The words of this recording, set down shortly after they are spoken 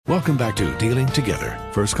Welcome back to Dealing Together.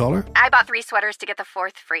 First caller? I bought 3 sweaters to get the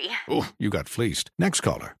 4th free. Oh, you got fleeced. Next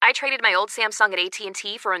caller? I traded my old Samsung at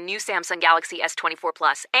AT&T for a new Samsung Galaxy S24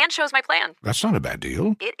 Plus and chose my plan. That's not a bad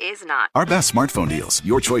deal. It is not. Our best smartphone deals.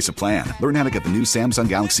 Your choice of plan. Learn how to get the new Samsung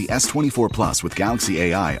Galaxy S24 Plus with Galaxy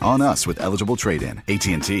AI on us with eligible trade-in.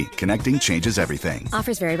 AT&T. Connecting changes everything.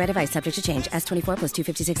 Offers vary by device. Subject to change. S24 plus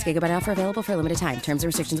 256 gigabyte offer available for a limited time. Terms and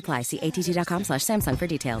restrictions apply. See att.com/Samsung for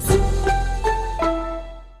details.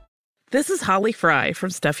 This is Holly Fry from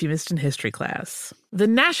Stuff You Missed in History class. The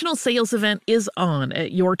national sales event is on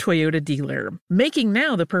at your Toyota dealer, making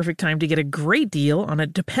now the perfect time to get a great deal on a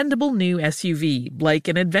dependable new SUV, like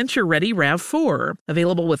an adventure-ready RAV4.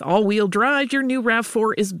 Available with all-wheel drive, your new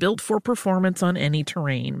RAV4 is built for performance on any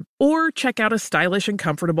terrain. Or check out a stylish and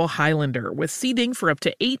comfortable Highlander with seating for up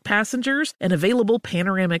to 8 passengers and available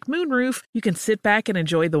panoramic moonroof. You can sit back and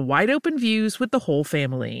enjoy the wide-open views with the whole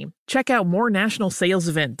family. Check out more national sales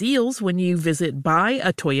event deals when you visit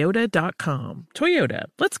buyatoyota.com. Toyota,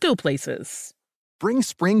 let's go places. Bring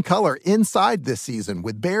spring color inside this season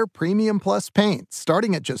with Behr Premium Plus paint,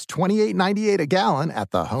 starting at just $28.98 a gallon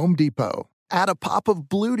at the Home Depot. Add a pop of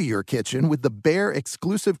blue to your kitchen with the Behr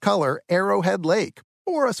exclusive color Arrowhead Lake,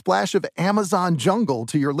 or a splash of Amazon Jungle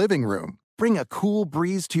to your living room. Bring a cool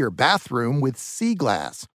breeze to your bathroom with Sea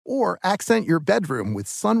Glass, or accent your bedroom with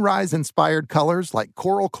sunrise-inspired colors like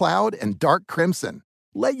Coral Cloud and Dark Crimson.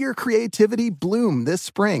 Let your creativity bloom this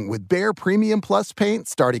spring with Behr Premium Plus paint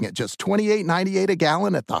starting at just $28.98 a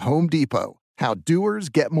gallon at the Home Depot. How doers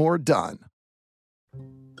get more done.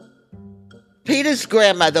 Peter's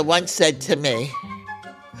grandmother once said to me,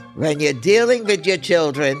 when you're dealing with your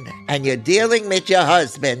children and you're dealing with your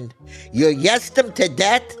husband, you yes them to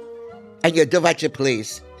death and you do what you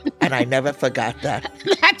please. And I never forgot that.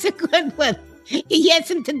 That's a good one. You yes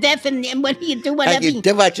him to death and what do you do? Whatever. And you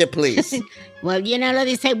do what you please. Well, you know,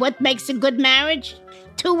 they say, what makes a good marriage?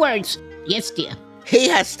 2 words. Yes, dear. He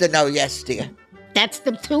has to know yes, dear. That's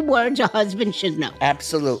the 2 words a husband should know.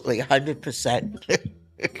 Absolutely, 100%.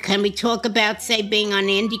 Can we talk about, say, being on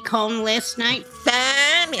Andy Cohen last night?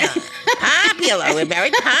 Fabulous. Popular. We're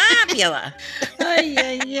very popular. Ay,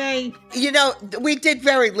 ay, ay. You know, we did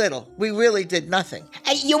very little. We really did nothing.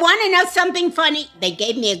 You want to know something funny? They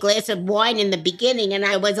gave me a glass of wine in the beginning, and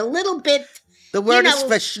I was a little bit... The word is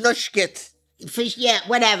verschnushkit. Yeah,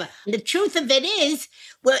 whatever. The truth of it is,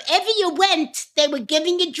 wherever you went, they were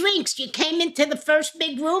giving you drinks. You came into the first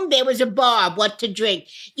big room, there was a bar, what to drink.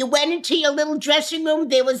 You went into your little dressing room,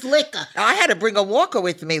 there was liquor. I had to bring a walker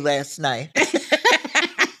with me last night.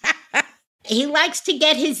 He likes to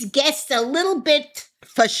get his guests a little bit...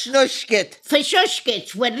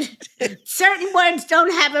 Verschnushkit, when certain words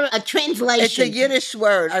don't have a translation. It's a Yiddish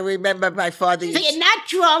word. I remember my father used... So you're not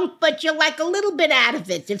drunk, but you're like a little bit out of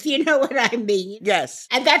it, if you know what I mean. Yes.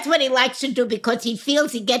 And that's what he likes to do because he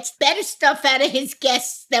feels he gets better stuff out of his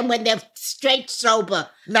guests than when they're straight sober.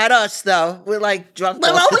 Not us, though. We're like drunk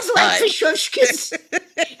all We're always the like time. Fishushkis.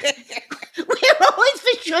 We're always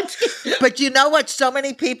Fishushkis. But you know what so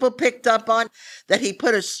many people picked up on? That he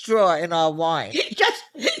put a straw in our wine. Just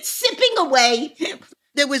sipping away.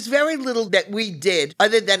 There was very little that we did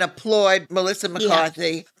other than applaud Melissa McCarthy.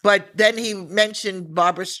 Yeah. But then he mentioned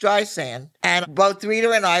Barbra Streisand. And both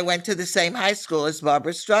Rita and I went to the same high school as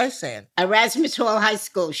Barbra Streisand. Erasmus Hall High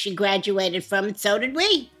School. She graduated from, and so did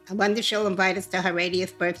we. I wonder she'll invite us to her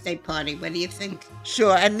 80th birthday party. What do you think?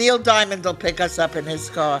 Sure. And Neil Diamond will pick us up in his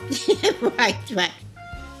car. Right.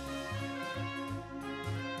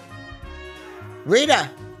 Rita.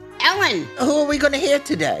 Ellen. Who are we going to hear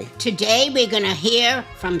today? Today we're going to hear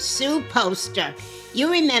from Sue Poster.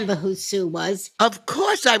 You remember who Sue was? Of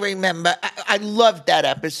course I remember. I loved that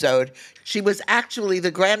episode. She was actually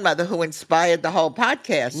the grandmother who inspired the whole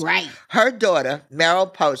podcast. Right. Her daughter,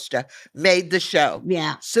 Meryl Poster, made the show.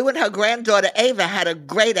 Yeah. Sue and her granddaughter, Ava, had a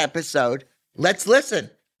great episode. Let's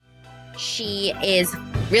listen. She is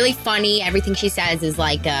really funny. Everything she says is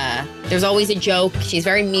like, there's always a joke. She's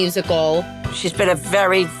very musical. She's been a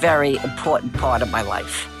very, very important part of my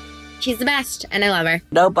life. She's the best, and I love her.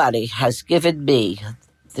 Nobody has given me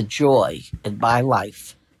the joy in my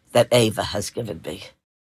life that Ava has given me.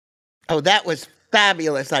 Oh, that was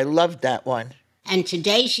fabulous. I loved that one. And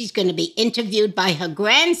today she's going to be interviewed by her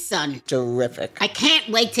grandson. Terrific. I can't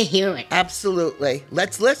wait to hear it. Absolutely.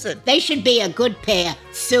 Let's listen. They should be a good pair,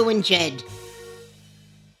 Sue and Jed.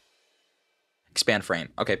 Expand frame.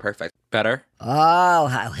 Okay, perfect. Better? Oh,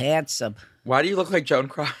 how handsome. Why do you look like Joan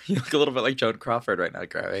Crawford? You look a little bit like Joan Crawford right now,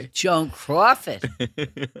 Gary. Joan Crawford.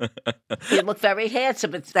 You look very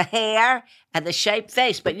handsome. It's the hair and the shaped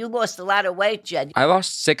face, but you lost a lot of weight, Jed. I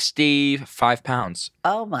lost 65 pounds.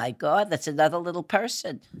 Oh, my God. That's another little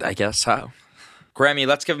person. I guess so. Grammy,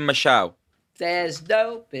 let's give him a show. There's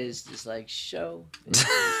no business like show.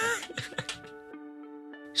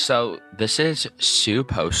 So this is Sue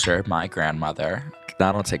Poster, my grandmother.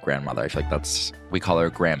 I don't say grandmother. I feel like we call her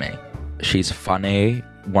Grammy. She's funny,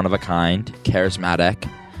 one of a kind, charismatic.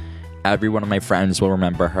 Every one of my friends will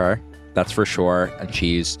remember her. That's for sure. And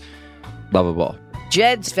she's lovable.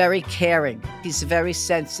 Jed's very caring. He's a very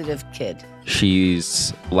sensitive kid.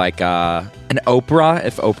 She's like an Oprah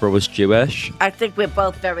if Oprah was Jewish. I think we're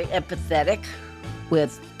both very empathetic. We're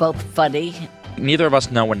both funny. Neither of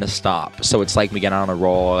us know when to stop. So it's like we get on a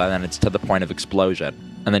roll and then it's to the point of explosion.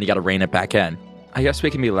 And then you got to rein it back in. I guess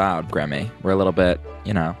we can be loud, Grammy. We're a little bit,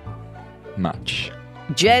 much.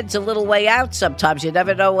 Jed's a little way out sometimes. You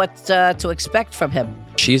never know what to expect from him.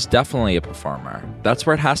 She's definitely a performer. That's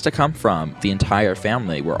where it has to come from. The entire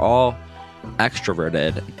family. We're all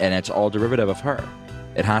extroverted, and it's all derivative of her.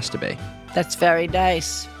 It has to be. That's very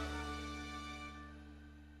nice.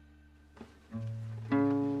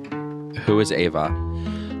 Who is Ava?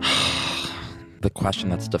 The question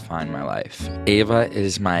that's defined my life. Ava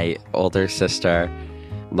is my older sister.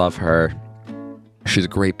 Love her. She's a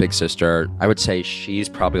great big sister. I would say she's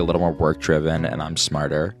probably a little more work-driven, and I'm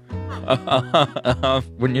smarter.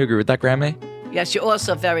 Wouldn't you agree with that, Grammy? Yes, you're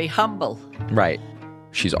also very humble. Right.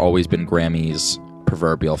 She's always been Grammy's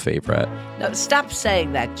proverbial favorite. No, stop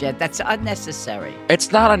saying that, Jed. That's unnecessary.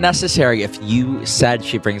 It's not unnecessary if you said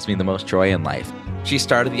she brings me the most joy in life. She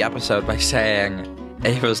started the episode by saying,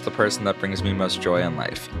 Ava's the person that brings me most joy in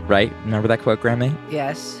life. Right? Remember that quote, Grammy?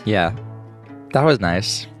 Yes. Yeah. That was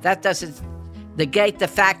nice. That doesn't negate the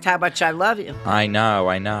fact how much I love you. I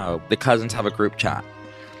know. The cousins have a group chat.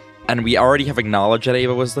 And we already have acknowledged that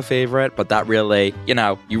Ava was the favorite, but that really,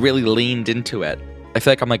 you really leaned into it. I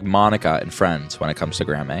feel like I'm like Monica in Friends when it comes to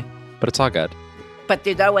Grammy, but it's all good. But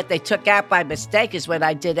you know what they took out by mistake is when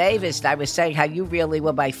I did Ava's, I was saying how you really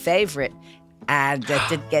were my favorite, and it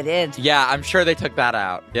didn't get in. Yeah, I'm sure they took that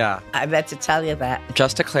out. Yeah. I meant to tell you that.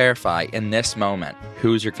 Just to clarify, in this moment,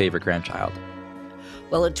 who's your favorite grandchild?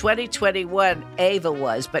 Well, in 2021, Ava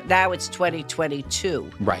was, but now it's 2022.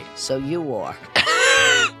 Right. So you are.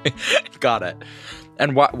 Got it.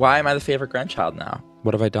 And why am I the favorite grandchild now?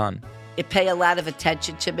 What have I done? You pay a lot of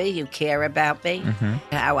attention to me. You care about me,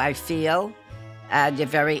 how I feel, and you're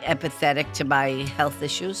very empathetic to my health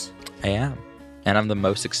issues. I am. And I'm the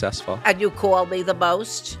most successful. And you call me the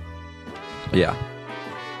most? Yeah.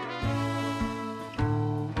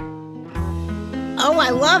 Oh,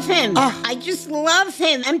 I love him. Oh. I just love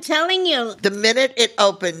him. I'm telling you. The minute it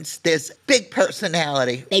opens, there's big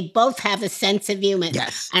personality. They both have a sense of humor.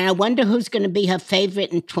 Yes. And I wonder who's going to be her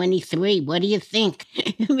favorite in 23. What do you think?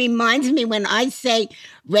 It reminds me when I say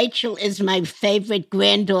Rachel is my favorite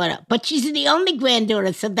granddaughter. But she's the only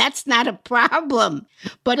granddaughter, so that's not a problem.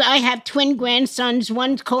 But I have twin grandsons.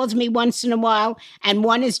 One calls me once in a while, and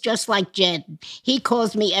one is just like Jed. He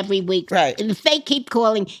calls me every week. Right. And if they keep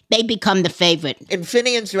calling, they become the favorite. In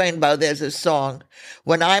Finian's Rainbow, there's a song,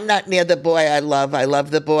 when I'm not near the boy I love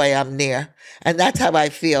the boy I'm near. And that's how I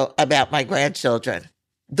feel about my grandchildren.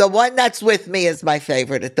 The one that's with me is my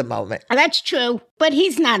favorite at the moment. That's true, but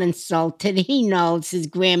he's not insulted. He knows his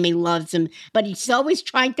Grammy loves him, but he's always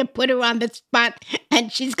trying to put her on the spot, and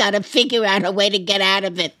she's got to figure out a way to get out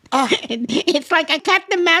of it. Oh. It's like a cat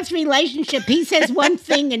and mouse relationship. He says one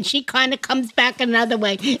thing, and she kind of comes back another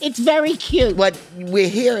way. It's very cute. What we're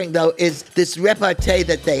hearing, though, is this repartee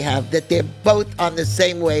that they have, that they're both on the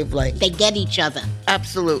same wavelength. They get each other.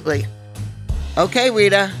 Absolutely. Okay,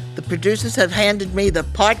 Rita, the producers have handed me the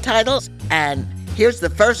part titles, and here's the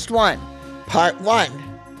first one. Part 1,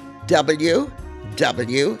 WWE.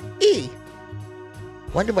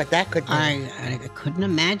 Wonder what that could mean. I couldn't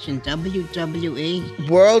imagine. WWE.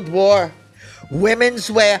 World War. Women's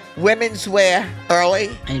wear. Early.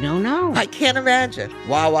 I don't know. I can't imagine.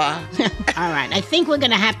 Wawa. All right, I think we're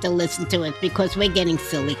going to have to listen to it because we're getting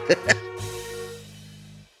silly.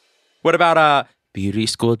 What about beauty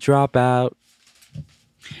school dropout?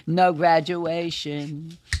 No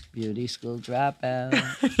graduation, beauty school dropout.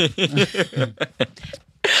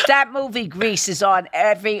 That movie Grease is on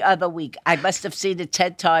every other week. I must have seen it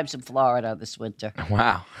 10 times in Florida this winter.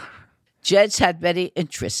 Wow. Jed's had many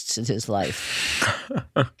interests in his life.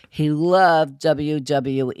 He loved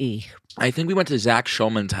WWE. I think we went to Zach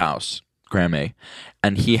Schulman's house, Grammy,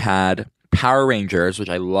 and he had Power Rangers, which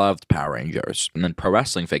I loved Power Rangers, and then pro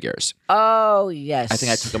wrestling figures. Oh, yes. I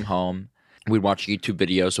think I took him home. We'd watch YouTube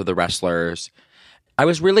videos of the wrestlers. I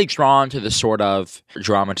was really drawn to the sort of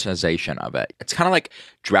dramatization of it. It's kind of like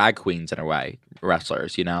drag queens in a way,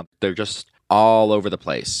 wrestlers, you know? They're just all over the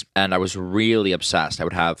place. And I was really obsessed. I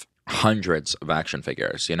would have hundreds of action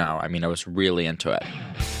figures, you know? I mean, I was really into it.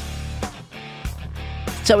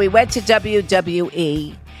 So we went to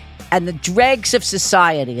WWE, and the dregs of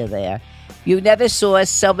society are there. You never saw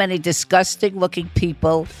so many disgusting-looking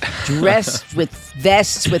people dressed with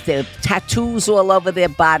vests with their tattoos all over their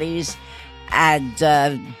bodies and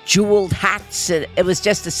jeweled hats. It was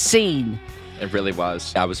just a scene. It really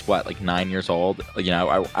was. I was, like 9 years old, you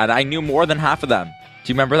know, and I knew more than half of them. Do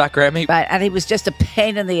you remember that, Grammy? Right, and he was just a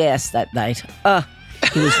pain in the ass that night.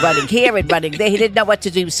 He was running here and running there. He didn't know what to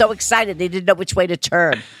do. He was so excited. He didn't know which way to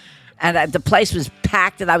turn. And the place was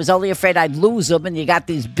packed, and I was only afraid I'd lose him. And you got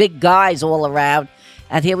these big guys all around.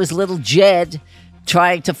 And here was little Jed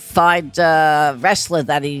trying to find a wrestler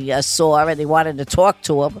that he saw, and he wanted to talk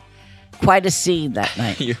to him. Quite a scene that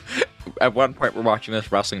night. At one point, we're watching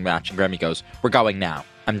this wrestling match, and Grammy goes, "We're going now.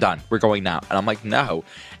 I'm done. We're going now." And I'm like, "No."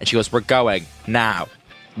 And she goes, "We're going now."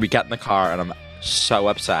 We get in the car, and I'm so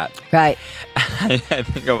upset. Right. I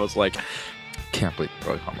think I was like, "Can't believe we're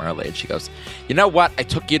going home early." And she goes, "You know what? I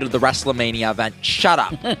took you to the WrestleMania event. Shut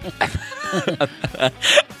up."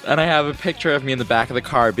 And I have a picture of me in the back of the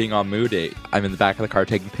car being all moody. I'm in the back of the car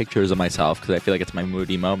taking pictures of myself because I feel like it's my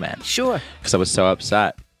moody moment. Sure. Because I was so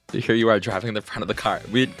upset. Here you are driving in the front of the car.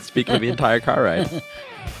 We speak of the entire car ride.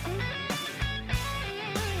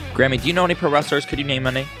 Grammy, do you know any pro wrestlers? Could you name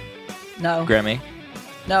any? No. Grammy?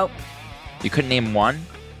 No. You couldn't name one?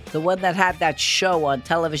 The one that had that show on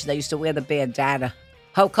television, they used to wear the bandana.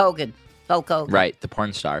 Hulk Hogan. Right, the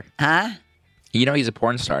porn star. Huh? You know he's a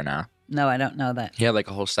porn star now. No, I don't know that. He had like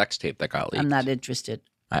a whole sex tape that got leaked. I'm not interested.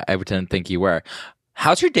 I didn't think you were.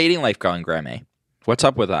 How's your dating life going, Grammy? What's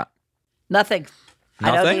up with that? Nothing.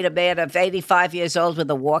 I don't need a man of 85 years old with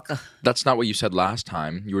a walker. That's not what you said last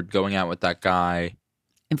time. You were going out with that guy.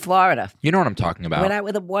 In Florida. You know what I'm talking about. I went out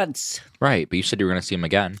with him once. Right, but you said you were going to see him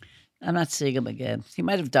again. I'm not seeing him again. He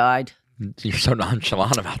might have died. You're so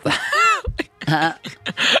nonchalant about that.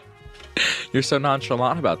 You're so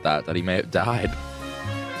nonchalant about that he may have died.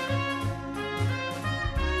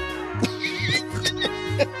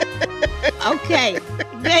 Okay.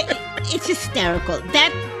 It's hysterical.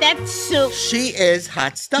 That's Sue. She is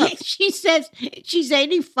hot stuff. She says she's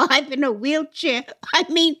 85 in a wheelchair. I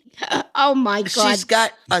mean, oh my God. She's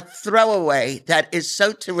got a throwaway that is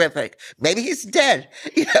so terrific. Maybe he's dead.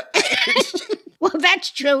 You know? Well, that's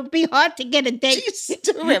true. It'd be hard to get a date. She's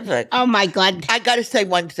terrific. Oh my God. I got to say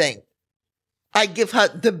one thing. I give her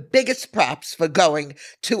the biggest props for going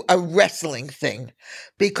to a wrestling thing,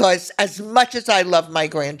 because as much as I love my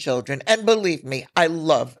grandchildren, and believe me, I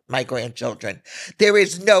love my grandchildren, there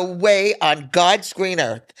is no way on God's green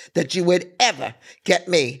earth that you would ever get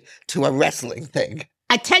me to a wrestling thing.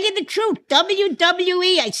 I tell you the truth,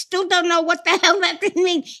 WWE, I still don't know what the hell that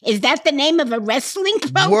means. Is that the name of a wrestling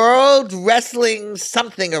program? World Wrestling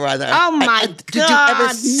something or other. Oh my God. Did you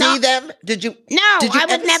ever see them? Did you? No, I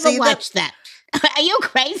would never watch that. Are you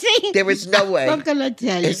crazy? There is no way. I'm going to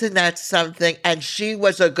tell you. Isn't that something? And she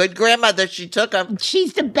was a good grandmother. She took them.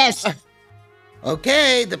 She's the best.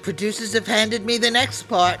 Okay, the producers have handed me the next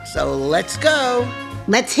part, so let's go.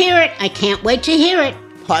 Let's hear it. I can't wait to hear it.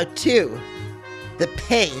 Part 2, the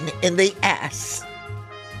pain in the ass.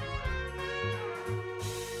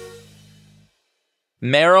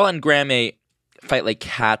 Meryl and Grammy fight like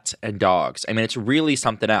cats and dogs. I mean, it's really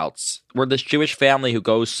something else. We're this Jewish family who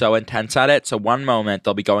goes so intense at it. So one moment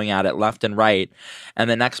they'll be going at it left and right, and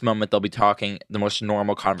the next moment they'll be talking the most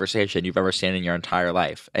normal conversation you've ever seen in your entire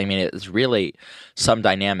life. I mean, it's really some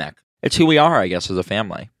dynamic. It's who we are, I guess, as a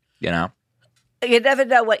family, you know? You never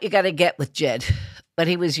know what you're going to get with Jed, but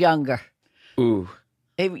he was younger. Ooh.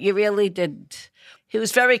 You really didn't. He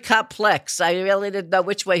was very complex. I really didn't know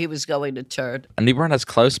which way he was going to turn. And we weren't as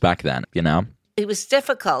close back then, you know? It was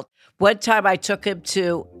difficult. One time I took him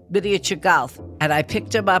to miniature golf, and I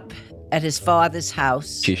picked him up at his father's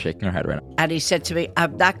house. She's shaking her head right now. And he said to me,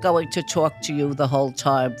 "I'm not going to talk to you the whole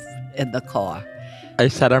time in the car." I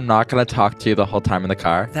said, "I'm not going to talk to you the whole time in the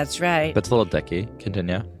car." That's right. That's a little dicky.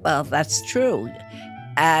 Continue. Well, that's true.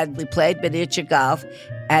 And we played miniature golf,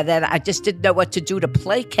 and then I just didn't know what to do to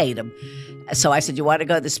placate him. So I said, "You want to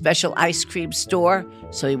go to the special ice cream store?"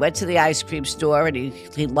 So he went to the ice cream store, and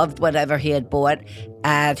he loved whatever he had bought.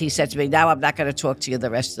 And he said to me, "Now I'm not going to talk to you the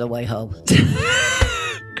rest of the way home."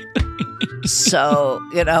 So,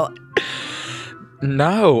 you know.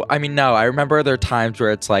 No. I mean, no. I remember there are times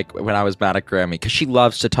where it's like when I was mad at Grammy, because she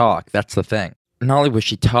loves to talk. That's the thing. Not only would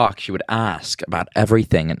she talk, she would ask about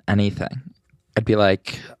everything and anything. I'd be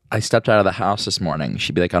like, I stepped out of the house this morning.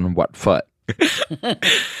 She'd be like, on what foot?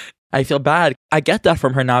 I feel bad. I get that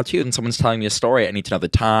from her now, too. And someone's telling me a story. I need to know the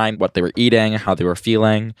time, what they were eating, how they were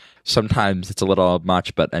feeling. Sometimes it's a little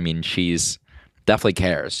much, but I mean, she's definitely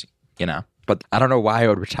cares, you know. But I don't know why I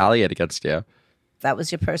would retaliate against you. That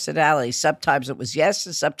was your personality. Sometimes it was yes,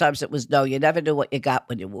 and sometimes it was no. You never knew what you got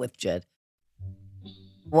when you were with Jed.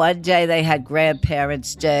 One day they had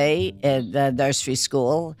Grandparents' Day in nursery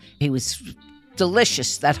school. He was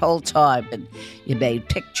delicious that whole time, and you made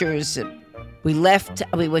pictures. And we left,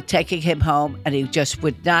 we were taking him home, and he just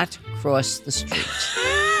would not cross the street.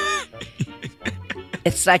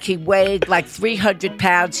 It's like he weighed like 300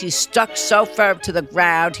 pounds. He stuck so firm to the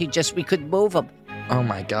ground, we couldn't move him. Oh,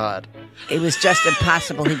 my God. It was just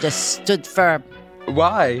impossible. He just stood firm.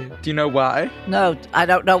 Why? Do you know why? No, I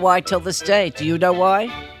don't know why till this day. Do you know why?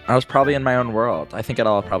 I was probably in my own world. I think it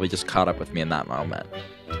all probably just caught up with me in that moment.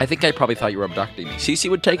 I think I probably thought you were abducting me. Cece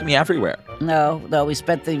would take me everywhere. No, we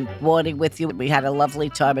spent the morning with you. We had a lovely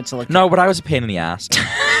time until... No, but I was a pain in the ass.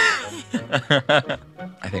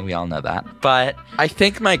 I think we all know that. But I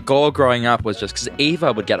think my goal growing up was just because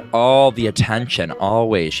Ava would get all the attention,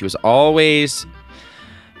 always. She was always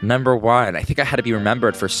number one. I think I had to be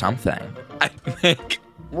remembered for something. I think.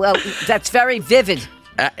 Well, that's very vivid.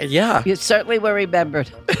 Yeah. You certainly were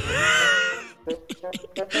remembered.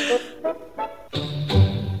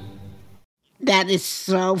 That is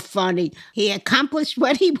so funny. He accomplished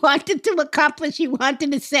what he wanted to accomplish. He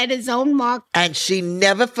wanted to set his own mark. And she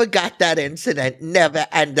never forgot that incident. Never.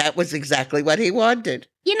 And that was exactly what he wanted.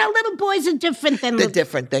 You know, little boys are different than... They're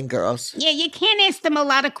different than girls. Yeah, you can't ask them a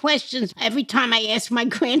lot of questions. Every time I ask my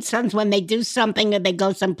grandsons when they do something or they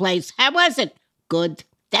go someplace, how was it? Good.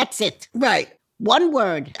 That's it. Right. One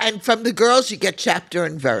word. And from the girls, you get chapter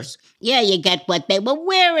and verse. Yeah, you get what they were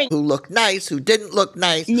wearing. Who looked nice, who didn't look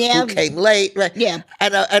nice, yeah. Who came late. Right? Yeah.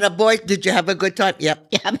 And a boy, did you have a good time?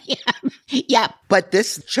 Yep. Yep. But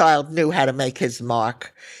this child knew how to make his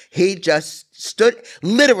mark. He just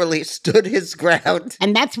literally stood his ground.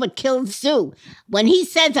 And that's what killed Sue. When he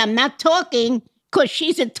says, I'm not talking, because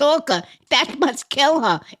she's a talker, that must kill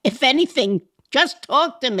her. If anything, just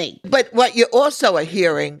talk to me. But what you also are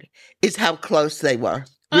hearing is how close they were.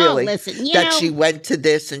 Really. Oh, listen, that she went to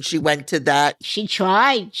this and she went to that. She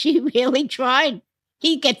tried. She really tried.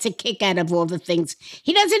 He gets a kick out of all the things.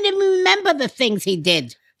 He doesn't even remember the things he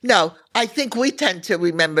did. No, I think we tend to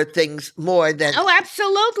remember things more than... Oh,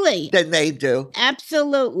 absolutely. Than they do.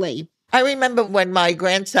 Absolutely. I remember when my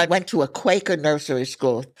grandson went to a Quaker nursery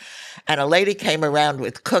school and a lady came around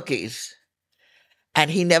with cookies and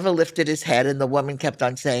he never lifted his head and the woman kept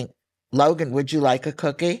on saying, Logan, would you like a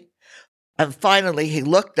cookie? And finally he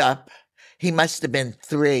looked up. He must have been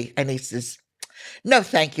 3 and he says, no,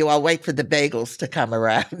 thank you. I'll wait for the bagels to come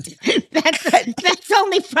around. That's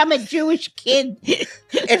only from a Jewish kid.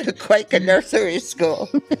 In a Quaker nursery school.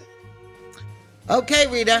 Okay,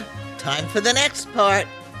 Rita, time for the next part.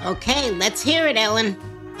 Okay, let's hear it, Ellen.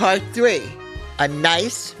 Part 3, a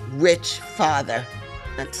nice, rich father.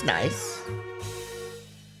 That's nice.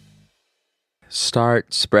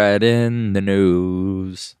 Start spreading the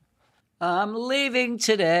news. I'm leaving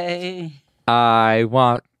today. I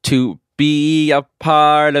want to be a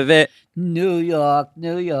part of it. New York,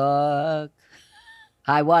 New York.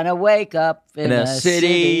 I want to wake up in a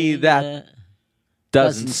city that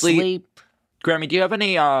doesn't sleep. Grammy, do you have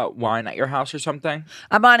any wine at your house or something?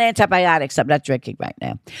 I'm on antibiotics. I'm not drinking right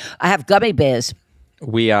now. I have gummy bears.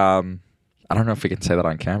 We, I don't know if we can say that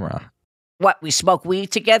on camera. What, we smoke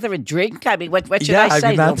weed together and drink? I mean, what should I say? I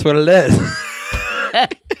mean, that's what it is.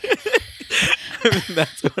 I mean,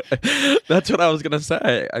 that's what I was going to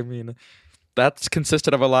say. I mean, that's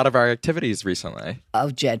consisted of a lot of our activities recently. Oh,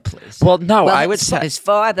 Jed, please. Well, no, I would say... His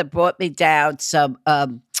father brought me down some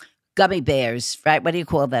gummy bears, right? What do you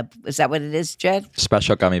call them? Is that what it is, Jed?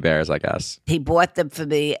 Special gummy bears, I guess. He bought them for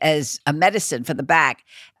me as a medicine for the back.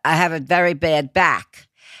 I have a very bad back.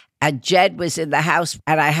 And Jed was in the house,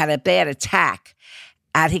 and I had a bad attack.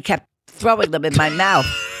 And he kept throwing them in my mouth.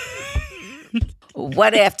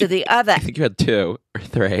 One after the other. I think you had 2 or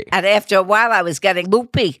 3. And after a while, I was getting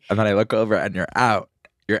loopy. And then I look over and you're out.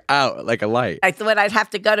 You're out like a light. I thought I'd have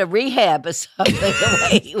to go to rehab or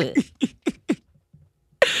something.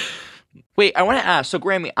 Wait, I want to ask. So,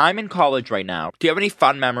 Grammy, I'm in college right now. Do you have any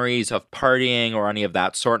fun memories of partying or any of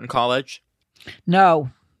that sort in college?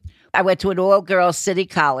 No. I went to an all-girls city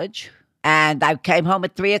college. And I came home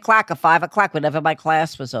at 3 o'clock or 5 o'clock whenever my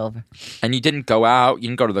class was over. And you didn't go out? You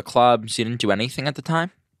didn't go to the clubs? You didn't do anything at the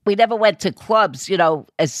time? We never went to clubs,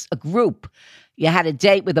 as a group. You had a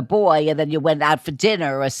date with a boy and then you went out for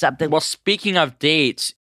dinner or something. Well, speaking of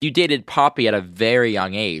dates, You dated Poppy at a very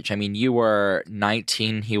young age. I mean, you were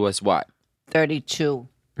 19. He was what? 32.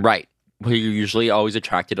 Right. Were you usually always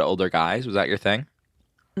attracted to older guys? Was that your thing?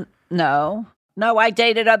 No, I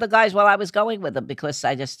dated other guys while I was going with him because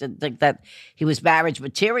I just didn't think that he was marriage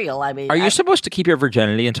material. I mean, Are you supposed to keep your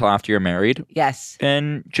virginity until after you're married Yes.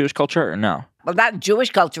 in Jewish culture or no? Well, not in Jewish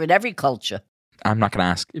culture, in every culture. I'm not going to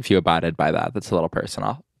ask if you abided by that. That's a little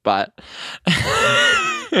personal, but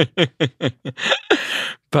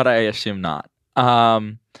but I assume not.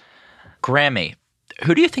 Grammy,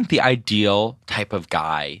 who do you think the ideal type of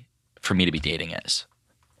guy for me to be dating is?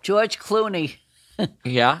 George Clooney.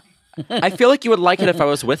 Yeah? I feel like you would like it if I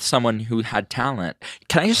was with someone who had talent.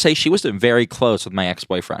 Can I just say she was very close with my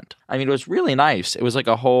ex-boyfriend? I mean, it was really nice. It was like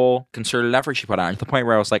a whole concerted effort she put on to the point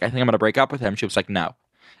where I was like, I think I'm going to break up with him. She was like, no.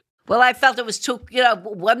 Well, I felt it was too,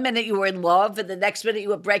 1 minute you were in love and the next minute you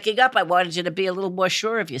were breaking up. I wanted you to be a little more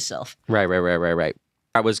sure of yourself. Right.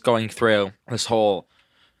 I was going through this whole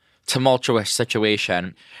tumultuous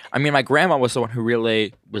situation. I mean, my grandma was the one who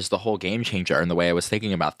really was the whole game changer in the way I was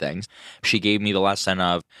thinking about things. She gave me the lesson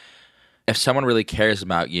of, if someone really cares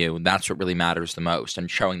about you, that's what really matters the most, and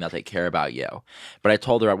showing that they care about you. But I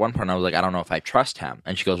told her at one point, I was like, I don't know if I trust him.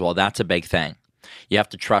 And she goes, well, that's a big thing. You have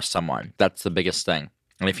to trust someone. That's the biggest thing.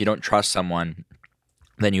 And if you don't trust someone,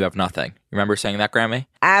 then you have nothing. You remember saying that, Grammy?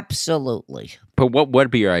 Absolutely. But what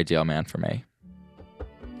would be your ideal man for me?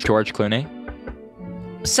 George Clooney?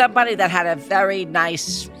 Somebody that had a very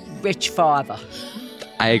nice, rich father.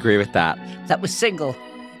 I agree with that. That was single.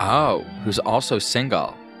 Oh, who's also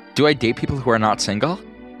single. Do I date people who are not single?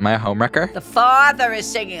 Am I a homewrecker? The father is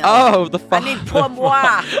singing. Oh, the father. I mean, pour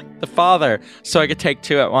moi. The father. So I could take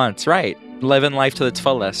two at once. Right. Living life to its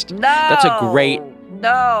fullest. No. That's a great...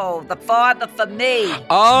 No, the father for me.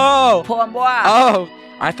 Oh. Pour moi. Oh.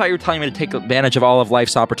 I thought you were telling me to take advantage of all of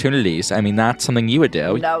life's opportunities. I mean, that's something you would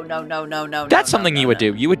do. No. That's something you would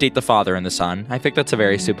do. You would date the father and the son. I think that's a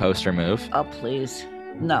very Sue Poster move. Oh, please.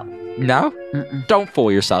 No. No? Mm-mm. Don't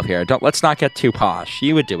fool yourself here. Let's not get too posh.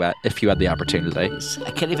 You would do it if you had the opportunity. Please.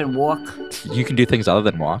 I can't even walk. You can do things other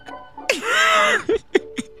than walk.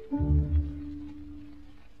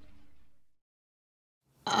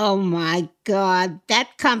 Oh my God,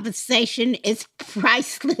 that conversation is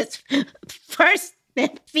priceless. First, they're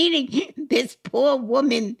feeding this poor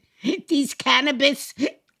woman these cannabis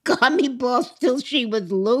gummy balls till she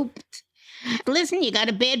was looped. Listen, you got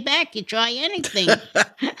a bad back, you try anything.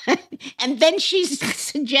 And then she's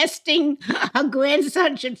suggesting her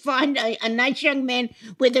grandson should find a nice young man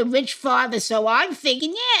with a rich father. So I'm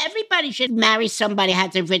thinking, yeah, everybody should marry somebody who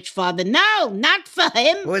has a rich father. No, not for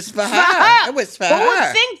him. It was for her. It was for her. Who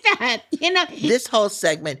would think that? This whole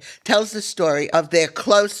segment tells the story of their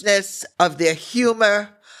closeness, of their humor,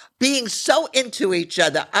 being so into each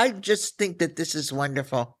other. I just think that this is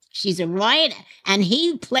wonderful. She's a riot, and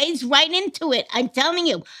he plays right into it. I'm telling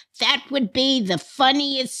you, that would be the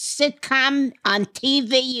funniest sitcom on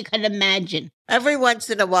TV you could imagine. Every once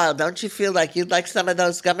in a while, don't you feel like you'd like some of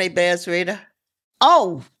those gummy bears, Rita?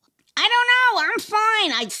 Oh, I don't know. I'm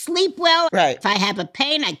fine. I sleep well. Right. If I have a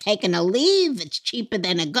pain, I take an Aleve. It's cheaper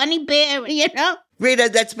than a gummy bear, Rita,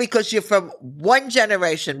 that's because you're from one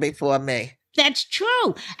generation before me. That's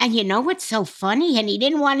true. And you know what's so funny? And he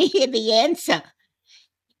didn't want to hear the answer.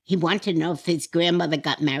 He wanted to know if his grandmother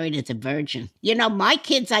got married as a virgin. My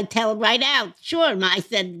kids, I tell right out. Sure, I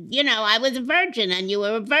said, I was a virgin and you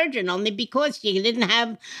were a virgin only because you didn't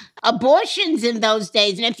have abortions in those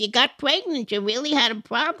days. And if you got pregnant, you really had a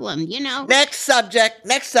problem, Next subject.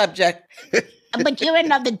 But you're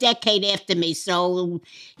another decade after me, so...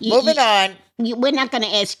 Moving on. We're not going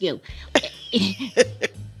to ask you.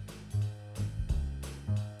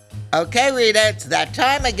 Okay, Rita, it's that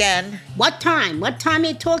time again. What time? What time are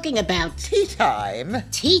you talking about? Tea time.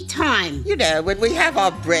 Tea time? When we have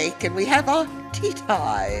our break and we have our tea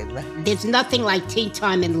time. There's nothing like tea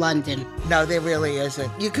time in London. No, there really isn't.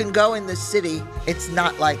 You can go in the city. It's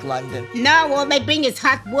not like London. No, all they bring is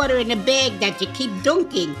hot water in a bag that you keep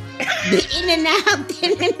dunking. In and out,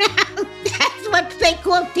 in and out. That's what they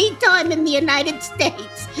call tea time in the United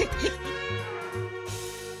States.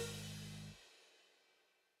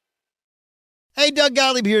 Hey, Doug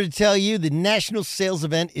Gottlieb here to tell you the national sales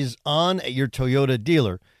event is on at your Toyota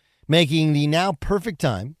dealer, making the now perfect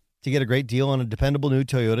time to get a great deal on a dependable new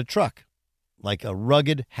Toyota truck, like a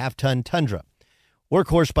rugged half-ton Tundra.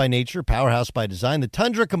 Workhorse by nature, powerhouse by design, the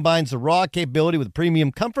Tundra combines the raw capability with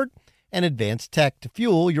premium comfort and advanced tech to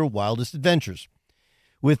fuel your wildest adventures.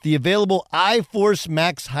 With the available iForce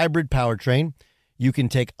Max hybrid powertrain, you can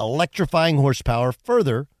take electrifying horsepower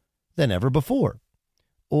further than ever before.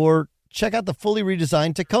 Or check out the fully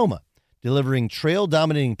redesigned Tacoma. Delivering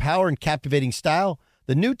trail-dominating power and captivating style,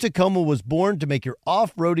 the new Tacoma was born to make your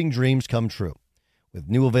off-roading dreams come true. With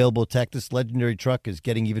new available tech, this legendary truck is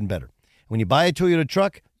getting even better. When you buy a Toyota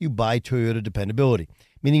truck, you buy Toyota dependability,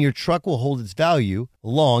 meaning your truck will hold its value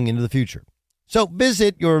long into the future. So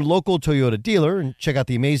visit your local Toyota dealer and check out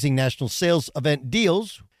the amazing national sales event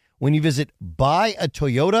deals when you visit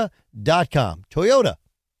buyatoyota.com. Toyota,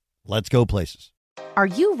 let's go places. Are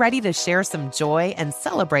you ready to share some joy and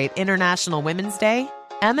celebrate International Women's Day?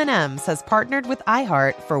 M&M's has partnered with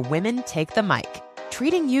iHeart for Women Take the Mic,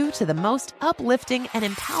 treating you to the most uplifting and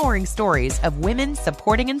empowering stories of women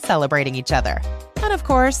supporting and celebrating each other. And of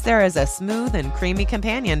course, there is a smooth and creamy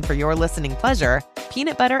companion for your listening pleasure,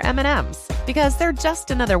 peanut butter M&Ms, because they're just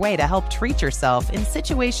another way to help treat yourself in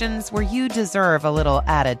situations where you deserve a little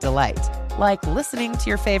added delight, like listening to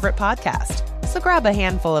your favorite podcast. So grab a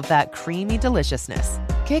handful of that creamy deliciousness.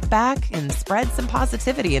 Kick back and spread some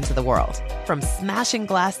positivity into the world. From smashing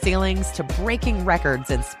glass ceilings to breaking records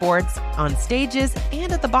in sports, on stages,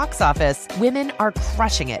 and at the box office, women are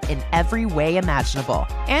crushing it in every way imaginable.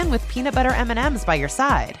 And with peanut butter M&Ms by your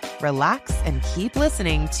side, relax and keep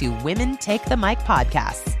listening to Women Take the Mic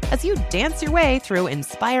podcasts as you dance your way through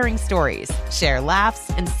inspiring stories, share laughs,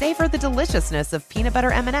 and savor the deliciousness of peanut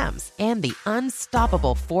butter M&Ms and the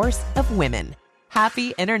unstoppable force of women.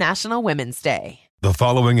 Happy International Women's Day. The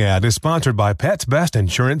following ad is sponsored by Pets Best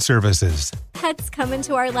Insurance Services. Pets come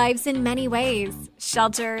into our lives in many ways.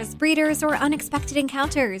 Shelters, breeders, or unexpected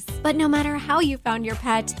encounters. But no matter how you found your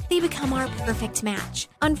pet, they become our perfect match.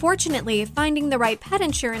 Unfortunately, finding the right pet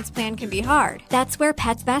insurance plan can be hard. That's where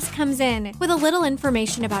Pets Best comes in. With a little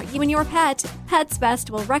information about you and your pet, Pets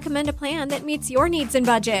Best will recommend a plan that meets your needs and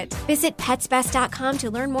budget. Visit PetsBest.com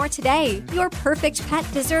to learn more today. Your perfect pet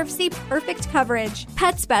deserves the perfect coverage.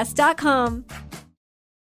 PetsBest.com.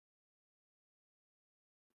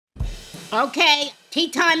 Okay, tea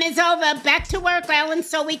time is over. Back to work, Ellen,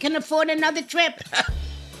 so we can afford another trip.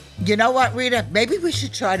 You know what, Rita? Maybe we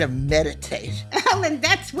should try to meditate. Ellen,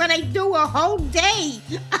 that's what I do a whole day.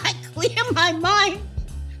 I clear my mind,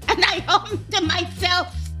 and I hum to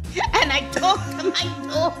myself, and I talk to my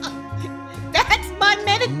dog. That's my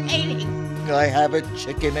meditating. I have a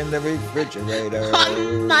chicken in the refrigerator.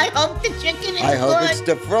 I hope the chicken is I hope good. it's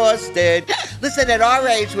defrosted. Listen, at our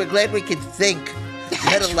age, we're glad we can think.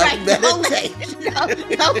 That's right. Meditate.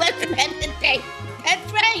 No, let's meditate.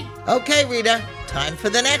 That's right. Okay, Rita, time for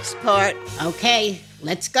the next part. Okay,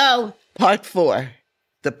 let's go. Part 4,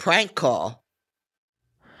 the prank call.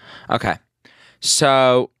 Okay,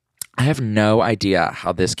 so I have no idea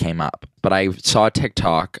how this came up, but I saw a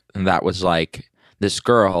TikTok that was like this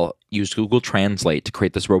girl used Google Translate to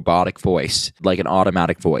create this robotic voice, like an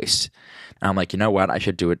automatic voice. And I'm like, you know what? I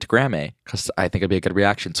should do it to Grammy because I think it'd be a good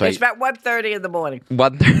reaction. So it's about 1:30 in the morning.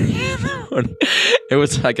 1:30 in the morning.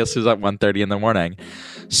 I guess it was at 1:30 in the morning.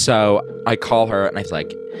 So I call her and I was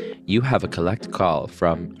like, you have a collect call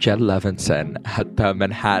from Jed Levinson at the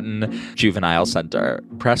Manhattan Juvenile Center.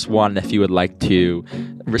 Press 1 if you would like to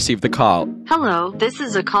receive the call. Hello, this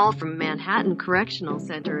is a call from Manhattan Correctional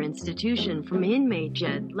Center Institution from inmate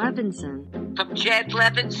Jed Levinson. From Jed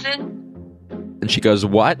Levinson? And she goes,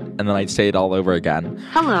 what? And then I'd say it all over again.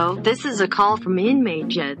 Hello, this is a call from inmate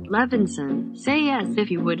Jed Levinson. Say yes if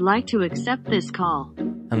you would like to accept this call.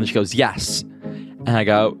 And then she goes, yes. And I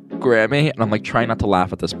go, Grammy? And I'm like trying not to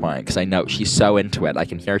laugh at this point because I know she's so into it. I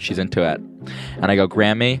can hear she's into it. And I go,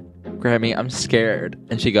 Grammy, I'm scared.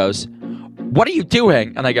 And she goes, what are you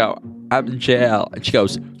doing? And I go, I'm in jail. And she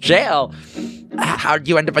goes, jail? How'd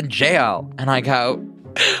you end up in jail? And I go,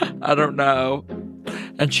 I don't know.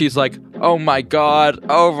 And she's like, oh my God.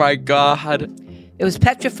 It was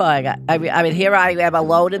petrifying. I mean, here I am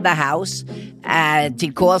alone in the house, and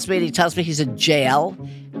he calls me and he tells me he's in jail,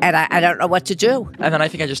 and I don't know what to do. And then I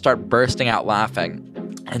think I just start bursting out laughing.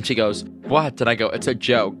 And she goes, what? And I go, it's a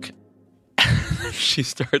joke. She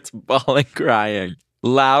starts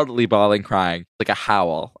loudly bawling, crying, like a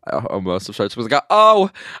howl almost of sorts. I was like,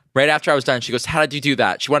 oh, right after I was done, she goes, how did you do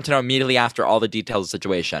that? She wanted to know immediately after all the details of the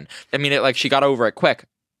situation. I mean, she got over it quick.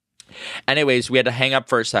 Anyways, we had to hang up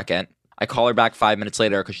for a second. I call her back 5 minutes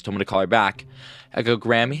later because she told me to call her back. I go,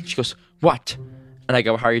 Grammy? She goes, what? And I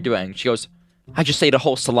go, how are you doing? She goes, I just ate a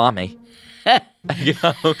whole salami. I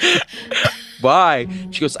go, why?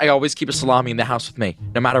 She goes, I always keep a salami in the house with me,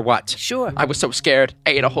 no matter what. Sure. I was so scared.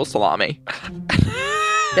 I ate a whole salami.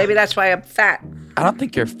 Maybe that's why I'm fat. I don't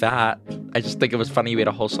think you're fat. I just think it was funny you ate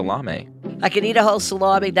a whole salami. I can eat a whole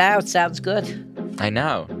salami now. It sounds good. I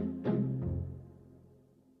know.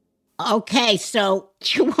 Okay, so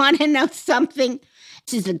you want to know something?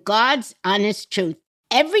 This is the God's honest truth.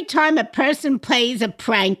 Every time a person plays a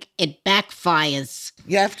prank, it backfires.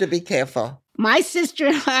 You have to be careful. My sister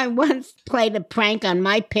and I once played a prank on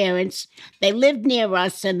my parents. They lived near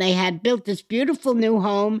us, and they had built this beautiful new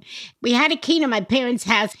home. We had a key to my parents'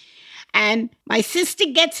 house, and my sister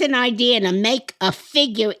gets an idea to make a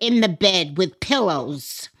figure in the bed with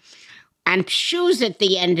pillows and shoes at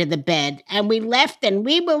the end of the bed. And we left, and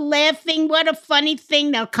we were laughing. What a funny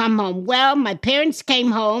thing. They'll come home. Well, my parents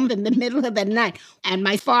came home in the middle of the night, and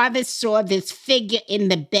my father saw this figure in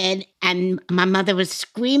the bed, and my mother was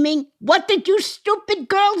screaming, "What did you stupid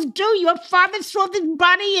girls do? Your father saw this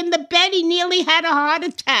body in the bed. He nearly had a heart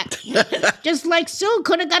attack." Just like Sue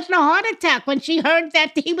could have gotten a heart attack when she heard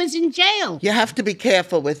that he was in jail. You have to be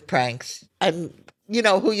careful with pranks. And you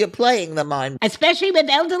know who you're playing them on. Especially with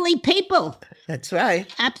elderly people. That's right.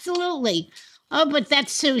 Absolutely. Oh, but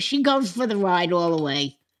that's Sue. She goes for the ride all the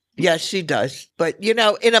way. Yes, she does. But, you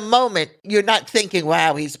know, in a moment, you're not thinking,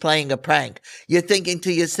 wow, he's playing a prank. You're thinking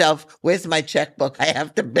to yourself, where's my checkbook? I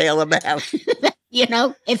have to bail him out. You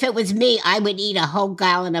know, if it was me, I would eat a whole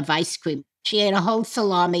gallon of ice cream. She ate a whole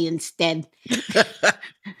salami instead.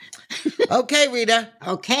 Okay, Rita.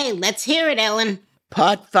 Okay, let's hear it, Ellen.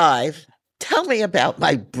 Part 5. Tell me about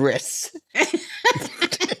my bris.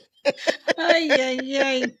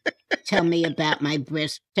 Tell me about my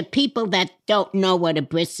bris. To people that don't know what a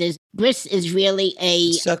bris is really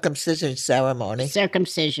a circumcision ceremony.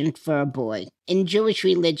 Circumcision for a boy. In Jewish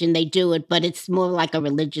religion, they do it, but it's more like a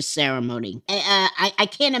religious ceremony. I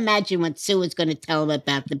can't imagine what Sue is going to tell them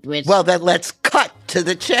about the bris. Well, then let's cut to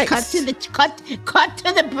the chase. Cut to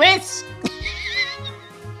the bris.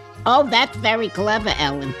 Oh, that's very clever,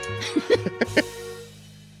 Ellen.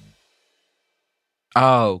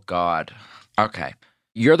 Oh, God. Okay.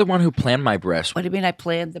 You're the one who planned my bris. What do you mean I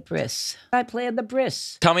planned the bris? I planned the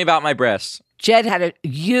bris. Tell me about my bris. Jed had a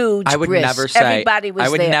huge I would bris. never say. Everybody was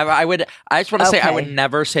there. I just want to say I would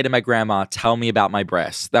never say to my grandma, tell me about my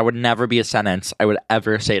bris. That would never be a sentence I would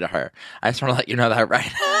ever say to her. I just want to let you know that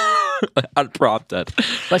right. Unprompted.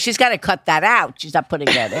 Well, she's got to cut that out. She's not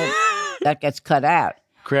putting that in. That gets cut out.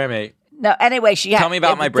 Grammy. No, anyway, she had... Tell me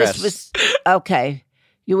about my bris. Okay.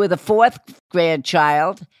 You were the 4th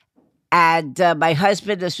grandchild, and my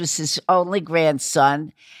husband, this was his only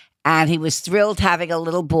grandson, and he was thrilled having a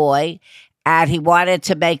little boy, and he wanted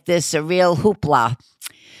to make this a real hoopla.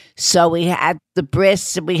 So we had the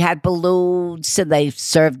bris, and we had balloons, and they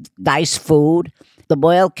served nice food. The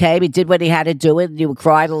boy came, he did what he had to do, and you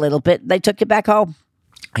cried a little bit, and they took you back home.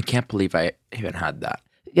 I can't believe I even had that.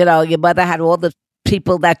 You know, your mother had all the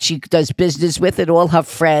people that she does business with and all her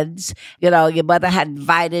friends. You know, your mother had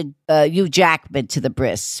invited Hugh Jackman to the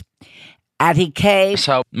bris. And he came.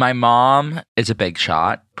 So my mom is a big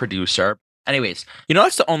shot producer. Anyways, you know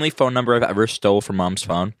that's the only phone number I've ever stole from Mom's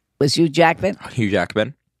phone? Was Hugh Jackman? Hugh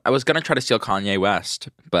Jackman. I was going to try to steal Kanye West,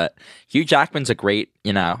 but Hugh Jackman's a great,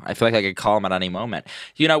 I feel like I could call him at any moment.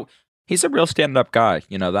 You know, he's a real stand-up guy.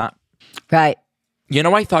 You know that? Right. You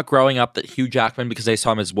know, I thought growing up that Hugh Jackman, because I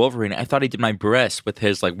saw him as Wolverine, I thought he did my bris with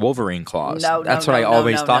his Wolverine claws. That's what I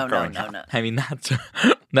always thought growing up. I mean,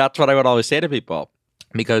 that's what I would always say to people,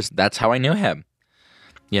 because that's how I knew him.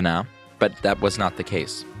 You know, but that was not the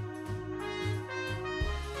case.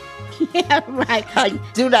 Yeah, right. I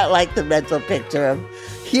do not like the mental picture of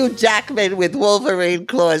Hugh Jackman with Wolverine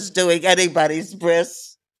claws doing anybody's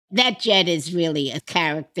bris. That Jed is really a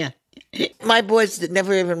character. My boys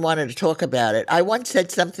never even wanted to talk about it. I once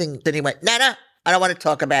said something, then he went, Nana, I don't want to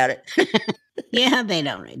talk about it. Yeah, they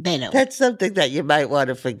don't. That's something that you might want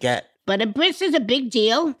to forget. But a bris is a big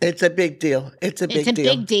deal. It's a big deal. It's a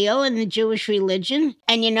big deal in the Jewish religion.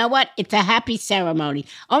 And you know what? It's a happy ceremony.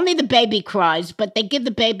 Only the baby cries, but they give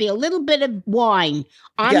the baby a little bit of wine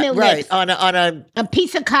on their lips. On a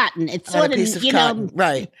piece of cotton. It's sort of, cotton.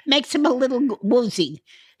 Right. Makes them a little woozy.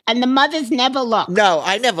 And the mothers never look. No,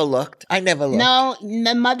 I never looked. No,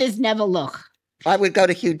 the mothers never look. I would go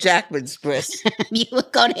to Hugh Jackman's bris. You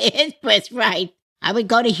would go to his bris, right. I would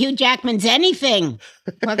go to Hugh Jackman's anything.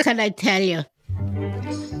 What can I tell you?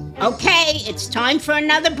 Okay, it's time for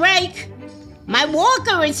another break. My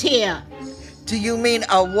walker is here. Do you mean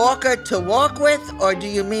a walker to walk with, or do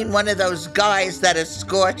you mean one of those guys that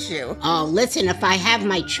escorts you? Oh, listen, if I have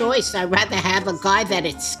my choice, I'd rather have a guy that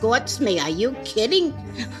escorts me. Are you kidding?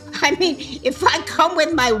 I mean, if I come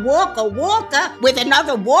with my walker with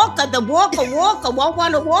another walker, the walker won't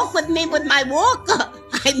want to walk with me with my walker.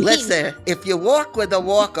 I mean, listen, if you walk with a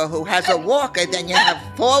walker who has a walker, then you have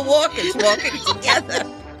 4 walkers walking together.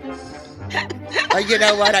 Oh, you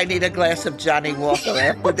know what? I need a glass of Johnny Walker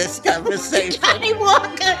after this conversation. Johnny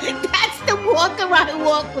Walker, that's the walker I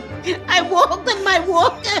walk with. I walk with my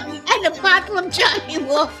walker, and a bottle of Johnny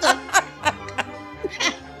Walker.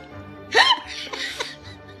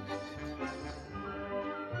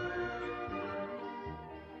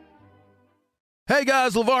 Hey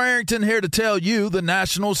guys, LeVar Arrington here to tell you the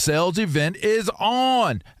national sales event is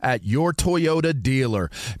on at your Toyota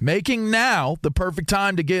dealer, making now the perfect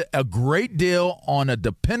time to get a great deal on a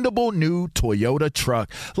dependable new Toyota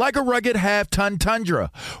truck, like a rugged half-ton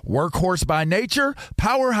Tundra. Workhorse by nature,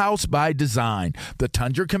 powerhouse by design. The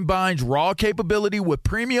Tundra combines raw capability with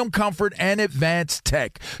premium comfort and advanced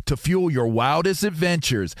tech to fuel your wildest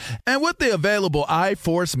adventures. And with the available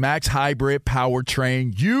iForce Max hybrid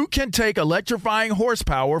powertrain, you can take electrifying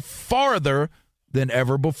horsepower farther than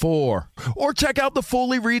ever before. Or check out the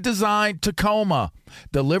fully redesigned Tacoma,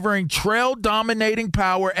 delivering trail-dominating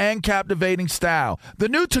power and captivating style. The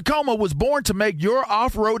new Tacoma was born to make your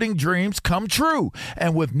off-roading dreams come true.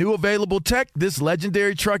 And with new available tech, this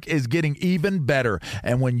legendary truck is getting even better.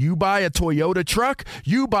 And when you buy a Toyota truck,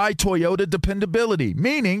 you buy Toyota dependability,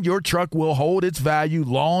 meaning your truck will hold its value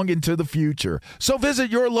long into the future. So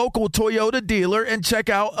visit your local Toyota dealer and check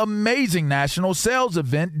out amazing national sales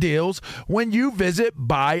event deals when you visit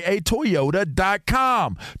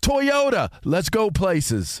buyatoyota.com. Toyota, let's go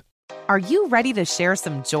places. Are you ready to share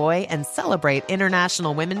some joy and celebrate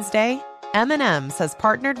International Women's Day? M&M's has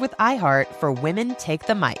partnered with iHeart for Women Take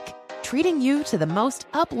the Mic, treating you to the most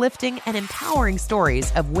uplifting and empowering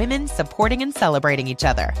stories of women supporting and celebrating each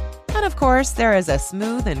other. And of course, there is a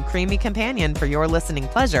smooth and creamy companion for your listening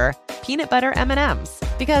pleasure, peanut butter M&Ms,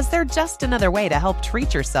 because they're just another way to help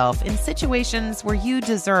treat yourself in situations where you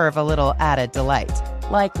deserve a little added delight,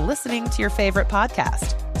 like listening to your favorite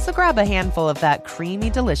podcast. So grab a handful of that creamy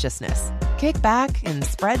deliciousness. Kick back and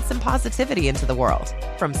spread some positivity into the world.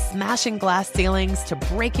 From smashing glass ceilings to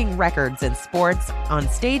breaking records in sports, on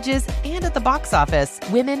stages, and at the box office,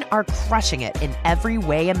 women are crushing it in every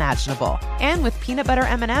way imaginable. And with peanut butter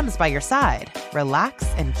M&Ms by your side, relax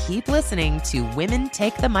and keep listening to Women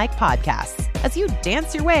Take the Mic podcasts as you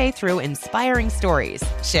dance your way through inspiring stories,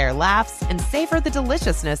 share laughs, and savor the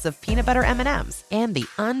deliciousness of peanut butter M&Ms and the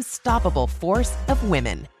unstoppable force of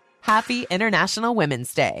women. Happy International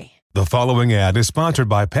Women's Day. The following ad is sponsored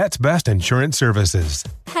by Pets Best Insurance Services.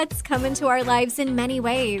 Pets come into our lives in many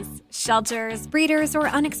ways. Shelters, breeders, or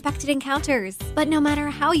unexpected encounters. But no matter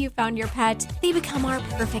how you found your pet, they become our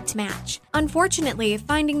perfect match. Unfortunately,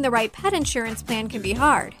 finding the right pet insurance plan can be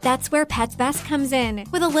hard. That's where Pets Best comes in.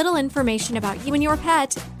 With a little information about you and your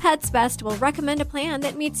pet, Pets Best will recommend a plan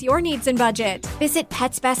that meets your needs and budget. Visit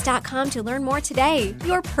PetsBest.com to learn more today.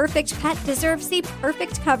 Your perfect pet deserves the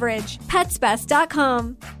perfect coverage.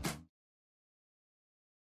 PetsBest.com.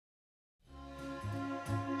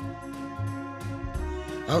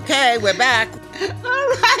 Okay, we're back. All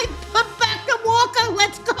right, put back the Walker.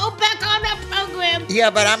 Let's go back on our program. Yeah,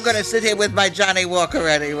 but I'm going to sit here with my Johnny Walker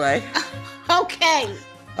anyway. Okay.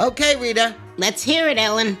 Okay, Rita. Let's hear it,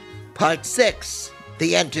 Ellen. Part 6,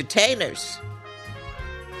 The Entertainers.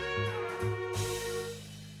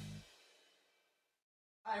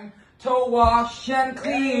 To wash and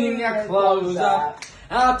clean your clothes up,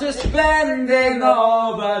 after spending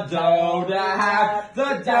all the dough to have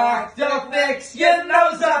the doctor fix your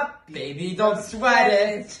nose up. Baby, don't sweat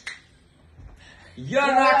it. You're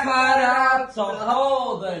not cut out to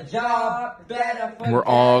hold a job. Better And we're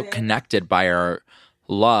all connected by our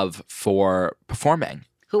love for performing.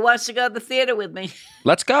 Who wants to go to the theater with me?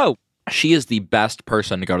 Let's go. She is the best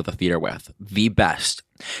person to go to the theater with. The best.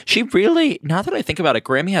 She really, now that I think about it,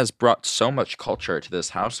 Grammy has brought so much culture to this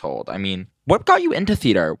household. I mean, what got you into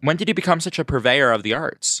theater? When did you become such a purveyor of the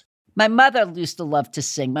arts? My mother used to love to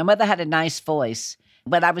sing. My mother had a nice voice.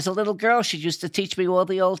 When I was a little girl, she used to teach me all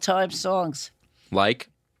the old-time songs. Like?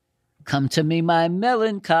 Come to me, my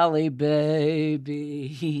melancholy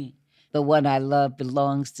baby. The one I love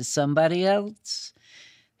belongs to somebody else.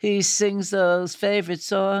 He sings those favorite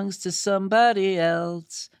songs to somebody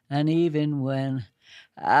else. And even when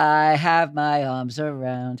I have my arms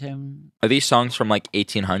around him. Are these songs from like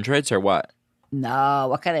 1800s or what? No,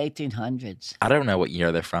 what kind of 1800s? I don't know what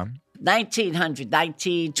year they're from. 1900,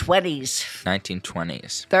 1920s.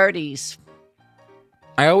 1920s. 30s.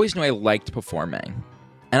 I always knew I liked performing.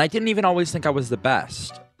 And I didn't even always think I was the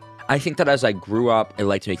best. I think that as I grew up, I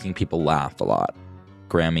liked making people laugh a lot.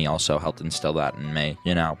 Grammy also helped instill that in me,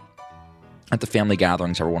 you know. At the family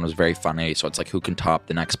gatherings, everyone was very funny, so it's like, who can top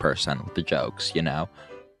the next person with the jokes, you know?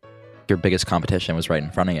 Your biggest competition was right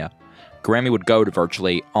in front of you. Grammy would go to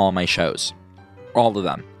virtually all my shows. All of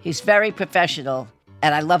them. He's very professional,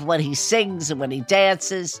 and I love when he sings and when he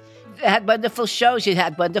dances. You had wonderful shows. You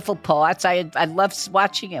had wonderful parts. I love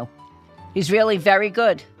watching you. He's really very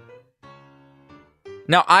good.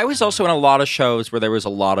 Now, I was also in a lot of shows where there was a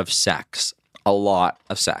lot of sex. A lot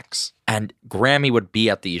of sex. And Grammy would be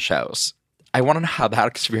at these shows. I want to know how that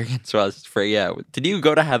experience was for you. Did you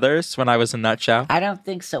go to Heather's when I was in that show? I don't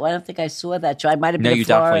think so. I don't think I saw that show. I might have been No, in you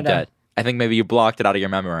Florida. definitely did. I think maybe you blocked it out of your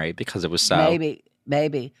memory because it was so.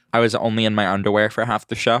 Maybe. I was only in my underwear for half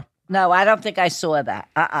the show. No, I don't think I saw that.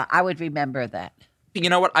 I would remember that. You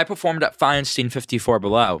know what? I performed at Feinstein 54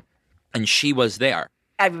 Below, and she was there.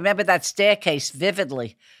 I remember that staircase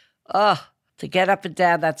vividly. Oh, to get up and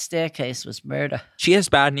down that staircase was murder. She has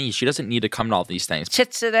bad knees. She doesn't need to come to all these things.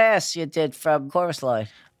 Tits and ass you did from Chorus Line.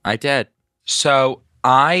 I did. So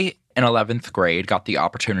I, in 11th grade, got the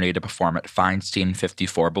opportunity to perform at Feinstein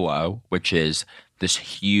 54 Below, which is this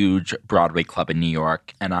huge Broadway club in New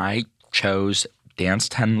York. And I chose Dance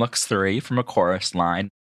 10 Looks 3 from A Chorus Line.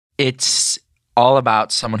 It's all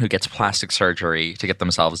about someone who gets plastic surgery to get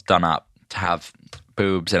themselves done up, to have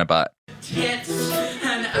boobs and a butt. Tits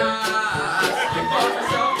and eyes, the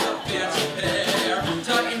fancy hair,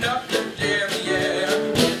 tucking up the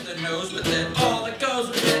derriere, with the nose with it, all that goes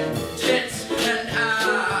with it. Tits and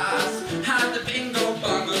eyes, had the bingo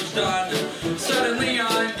bongos done. Suddenly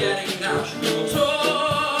I'm getting national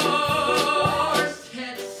tours.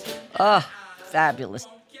 Tits. Oh, fabulous.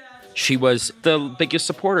 She was the biggest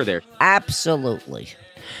supporter there. Absolutely.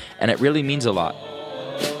 And it really means a lot.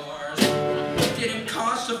 Didn't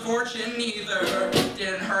cost a fortune either.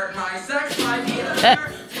 Didn't hurt my sex life either.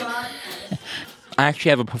 I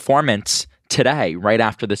actually have a performance today, right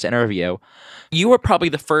after this interview. You were probably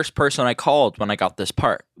the first person I called when I got this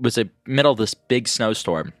part. It was the middle of this big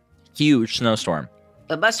snowstorm. Huge snowstorm.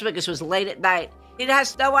 It must have been because it was late at night. He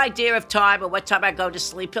has no idea of time or what time I go to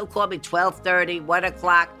sleep. He'll call me 12:30, 1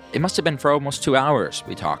 o'clock. It must have been for almost 2 hours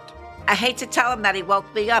we talked. I hate to tell him that he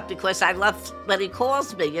woke me up because I love when he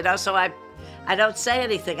calls me, so I don't say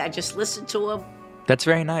anything. I just listen to him. That's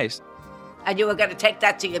very nice. And you were going to take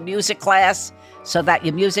that to your music class so that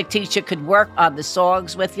your music teacher could work on the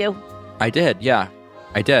songs with you? I did, yeah.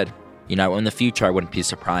 I did. In the future, I wouldn't be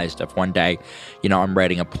surprised if one day, I'm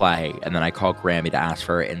writing a play and then I call Grammy to ask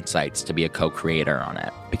for her insights to be a co-creator on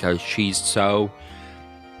it because she's so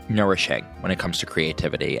nourishing when it comes to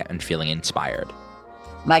creativity and feeling inspired.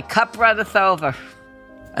 My cup runneth over.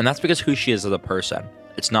 And that's because who she is as a person.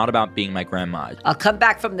 It's not about being my grandma. I'll come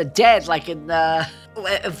back from the dead like in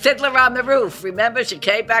Fiddler on the Roof. Remember, she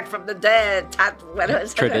came back from the dead. What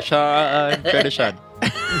was Tradition. Tradition.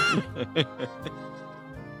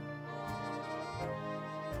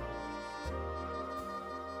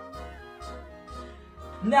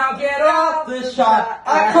 Now get off the shot,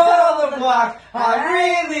 I call the block, I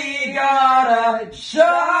really gotta shine.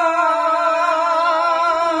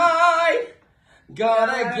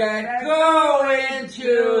 Gotta get going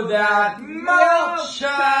to that milk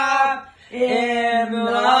shop in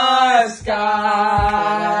the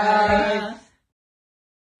sky.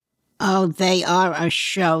 Oh, they are a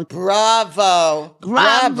show. Bravo.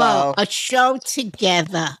 A show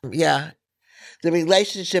together. Yeah. The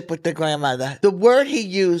relationship with the grandmother. The word he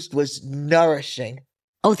used was nourishing.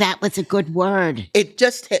 Oh, that was a good word. It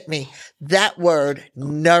just hit me. That word,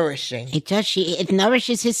 nourishing. It does. It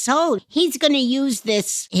nourishes his soul. He's going to use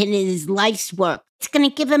this in his life's work. It's going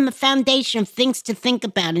to give him a foundation of things to think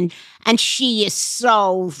about. And she is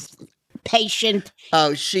so patient.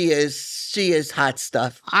 Oh, she is hot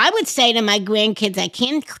stuff. I would say to my grandkids, I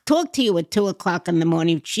can't talk to you at 2 o'clock in the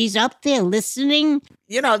morning. She's up there listening.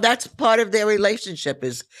 That's part of their relationship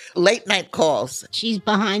is late night calls. She's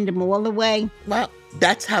behind them all the way. Well,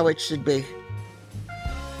 that's how it should be.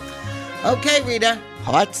 Okay, Rita.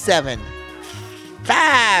 Part 7.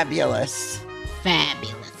 Fabulous.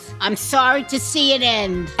 Fabulous. I'm sorry to see it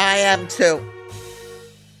end. I am too.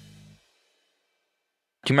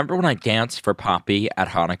 Do you remember when I danced for Poppy at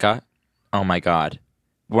Hanukkah? Oh my God.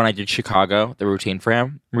 When I did Chicago, the routine for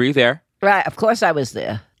him. Were you there? Right, of course I was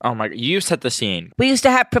there. Oh my God. You set the scene. We used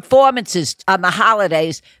to have performances on the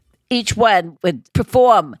holidays. Each one would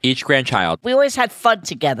perform. Each grandchild. We always had fun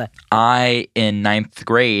together. I, in 9th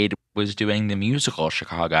grade, was doing the musical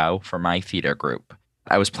Chicago for my theater group.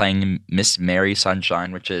 I was playing Miss Mary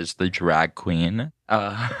Sunshine, which is the drag queen.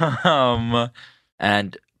 And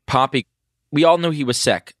Poppy, we all knew he was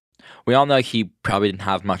sick. We all know he probably didn't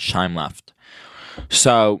have much time left.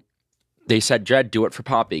 So they said, Jed, do it for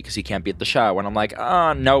Poppy because he can't be at the show. And I'm like,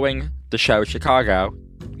 knowing the show Chicago,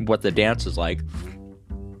 what the dance is like,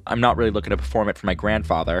 I'm not really looking to perform it for my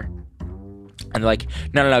grandfather. And they're like,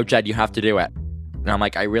 no, Jed, you have to do it. And I'm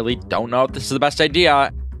like, I really don't know if this is the best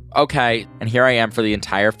idea. Okay. And here I am for the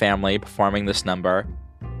entire family performing this number.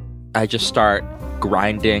 I just start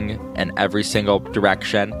grinding in every single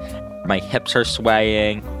direction. My hips are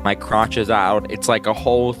swaying, my crotch is out. It's like a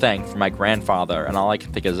whole thing for my grandfather. And all I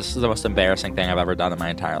can think is, this is the most embarrassing thing I've ever done in my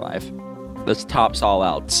entire life. This tops all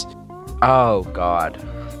else. Oh, God.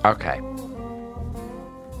 Okay.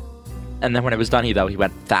 And then when it was done, he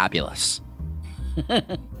went, fabulous.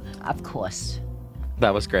 Of course.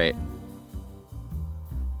 That was great.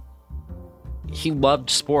 He loved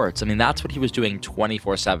sports. I mean, that's what he was doing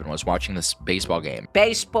 24/7, was watching this baseball game.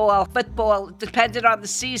 Baseball, football, it depended on the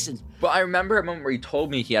season. Well, I remember a moment where he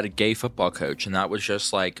told me he had a gay football coach, and that was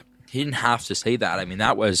just like, he didn't have to say that. I mean,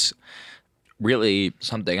 that was really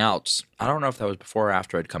something else. I don't know if that was before or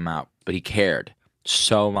after I'd come out, but he cared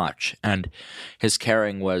so much, and his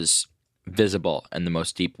caring was visible in the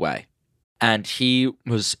most deep way. And he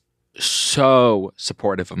was so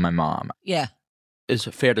supportive of my mom. Yeah. It's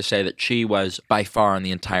fair to say that she was by far in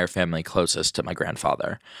the entire family closest to my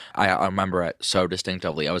grandfather. I remember it so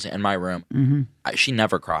distinctively. I was in my room. Mm-hmm. She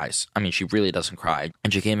never cries. I mean, she really doesn't cry.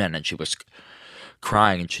 And she came in and she was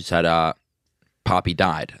crying and she said, Poppy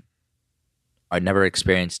died. I'd never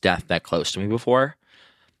experienced death that close to me before.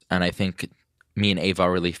 And I think me and Ava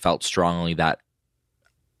really felt strongly that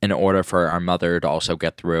in order for our mother to also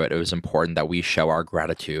get through it, it was important that we show our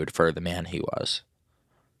gratitude for the man he was.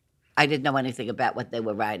 I didn't know anything about what they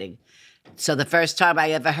were writing. So the first time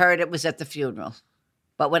I ever heard it was at the funeral.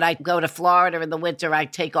 But when I go to Florida in the winter, I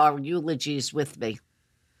take our eulogies with me.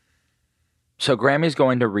 So Grammy's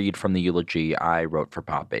going to read from the eulogy I wrote for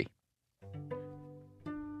Poppy.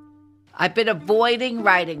 I've been avoiding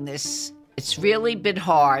writing this. It's really been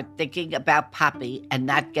hard thinking about Poppy and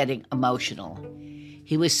not getting emotional.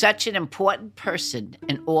 He was such an important person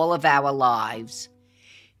in all of our lives.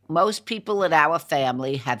 Most people in our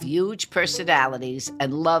family have huge personalities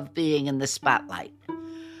and love being in the spotlight.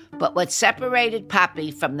 But what separated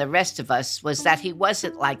Poppy from the rest of us was that he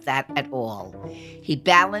wasn't like that at all. He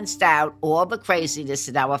balanced out all the craziness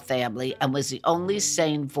in our family and was the only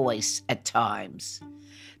sane voice at times.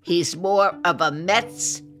 He's more of a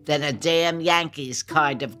Mets than a damn Yankees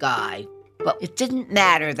kind of guy. But it didn't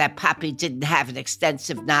matter that Poppy didn't have an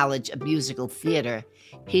extensive knowledge of musical theater.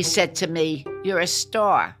 He said to me, "You're a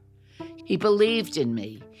star." He believed in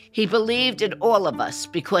me. He believed in all of us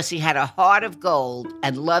because he had a heart of gold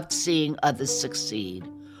and loved seeing others succeed.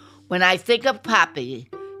 When I think of Poppy,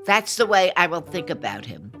 that's the way I will think about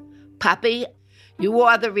him. Poppy, you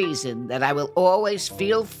are the reason that I will always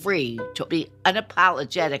feel free to be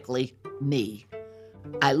unapologetically me.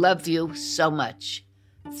 I love you so much.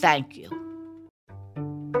 Thank you.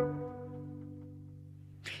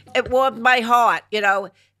 It warmed my heart, you know.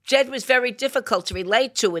 Jed was very difficult to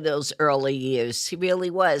relate to in those early years. He really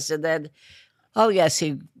was. And then, oh, yes,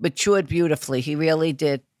 he matured beautifully. He really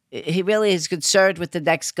did. He really is concerned with the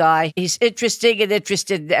next guy. He's interested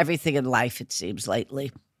in everything in life, it seems,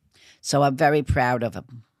 lately. So I'm very proud of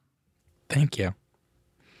him. Thank you.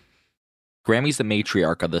 Grammy's the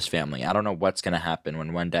matriarch of this family. I don't know what's going to happen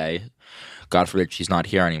when one day, God forbid, she's not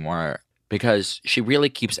here anymore, because she really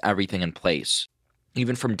keeps everything in place.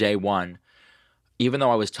 Even from day one, even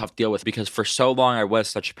though I was tough to deal with, because for so long I was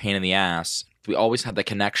such a pain in the ass, we always had the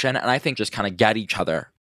connection, and I think just kind of get each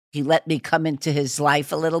other. He let me come into his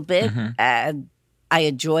life a little bit, and I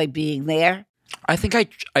enjoy being there. I think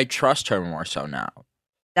I trust her more so now.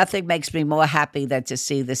 Nothing makes me more happy than to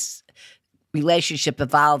see this relationship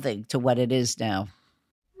evolving to what it is now.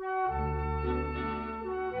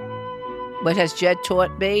 What has Jed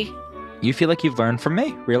taught me? You feel like you've learned from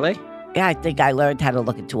me, really? Yeah, I think I learned how to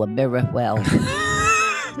look into a mirror well.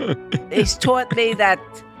 He's taught me that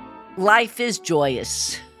life is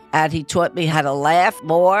joyous. And he taught me how to laugh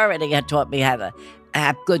more, and he had taught me how to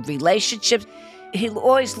have good relationships. He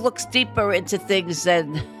always looks deeper into things,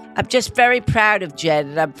 and I'm just very proud of Jed,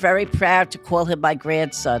 and I'm very proud to call him my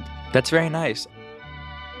grandson. That's very nice.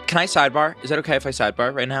 Can I sidebar? Is that okay if I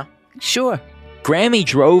sidebar right now? Sure. Grammy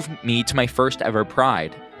drove me to my first ever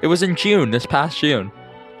Pride. It was in June, this past June.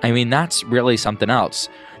 I mean, that's really something else.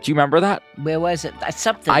 Do you remember that? Where was it? That's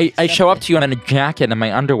something. I show up to you in a jacket and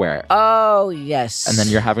my underwear. Oh, yes. And then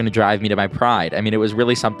you're having to drive me to my Pride. I mean, it was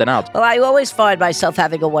really something else. Well, I always find myself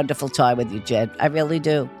having a wonderful time with you, Jed. I really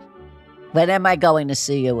do. When am I going to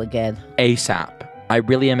see you again? ASAP. I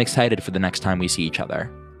really am excited for the next time we see each other.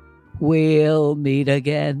 We'll meet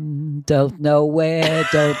again. Don't know where,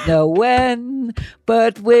 don't know when,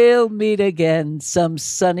 but we'll meet again some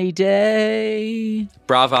sunny day.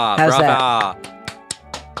 Brava, How's brava. That?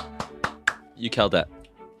 You killed it.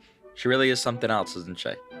 She really is something else, isn't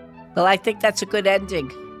she? Well, I think that's a good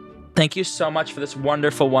ending. Thank you so much for this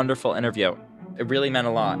wonderful, wonderful interview. It really meant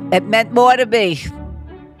a lot. It meant more to me.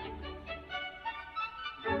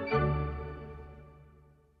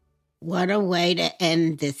 What a way to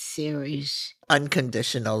end this series.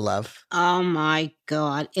 Unconditional love. Oh, my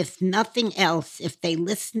God. If nothing else, if they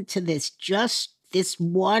listen to this, just this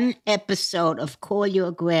one episode of Call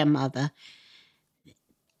Your Grandmother,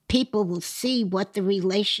 people will see what the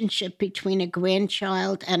relationship between a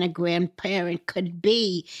grandchild and a grandparent could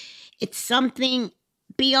be. It's something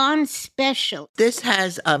beyond special. This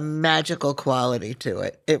has a magical quality to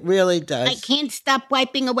it. It really does. I can't stop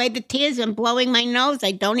wiping away the tears and blowing my nose.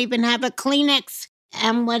 I don't even have a Kleenex.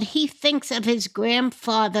 And what he thinks of his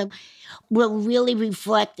grandfather will really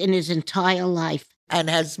reflect in his entire life. And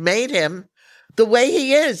has made him the way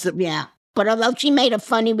he is. Yeah. But although she made a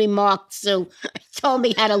funny remark, Sue told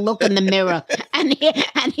me how to look in the mirror. And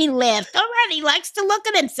he laughed. All right, he likes to look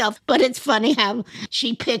at himself. But it's funny how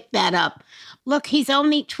she picked that up. Look, he's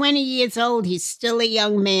only 20 years old. He's still a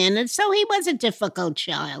young man. And so he was a difficult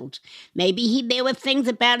child. Maybe there were things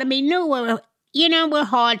about him he knew were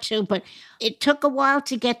hard to. But it took a while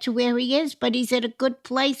to get to where he is. But he's at a good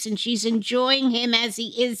place. And she's enjoying him as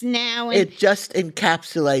he is now. And it just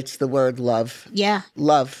encapsulates the word love. Yeah.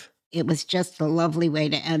 Love. It was just a lovely way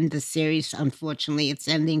to end the series. Unfortunately, it's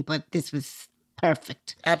ending. But this was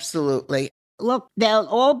perfect. Absolutely. Look, they'll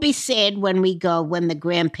all be sad when the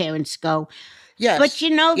grandparents go. Yes.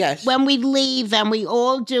 But when we leave, and we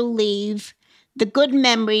all do leave, the good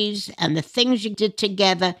memories and the things you did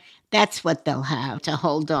together, that's what they'll have to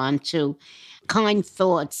hold on to. Kind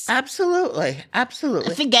thoughts. Absolutely.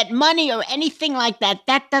 Absolutely. Forget money or anything like that.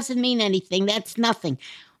 That doesn't mean anything. That's nothing.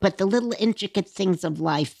 But the little intricate things of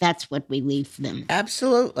life, that's what we leave for them.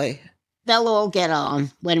 Absolutely. They'll all get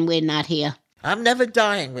on when we're not here. I'm never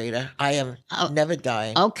dying, Rita. I am never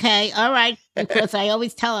dying. Okay, all right. Because I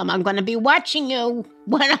always tell them I'm going to be watching you.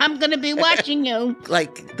 I'm going to be watching you.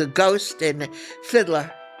 Like the ghost in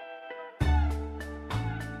Fiddler.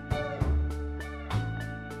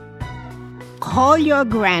 Call Your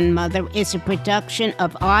Grandmother is a production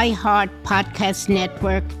of iHeart Podcast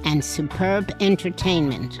Network and Superb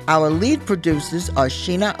Entertainment. Our lead producers are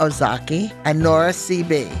Sheena Ozaki and Nora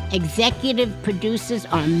C.B. Executive producers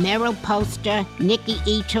are Meryl Poster, Nikki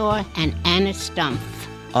Etor, and Anna Stumpf.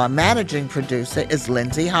 Our managing producer is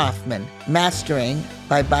Lindsay Hoffman. Mastering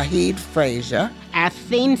by Bahid Frazier. Our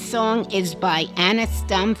theme song is by Anna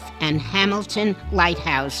Stumpf and Hamilton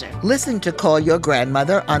Lighthouser. Listen to Call Your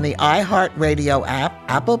Grandmother on the iHeartRadio app,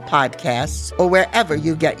 Apple Podcasts, or wherever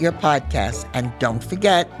you get your podcasts. And don't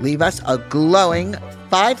forget, leave us a glowing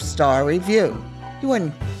 5-star review. You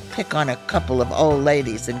wouldn't pick on a couple of old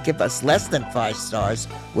ladies and give us less than 5 stars,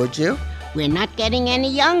 would you? We're not getting any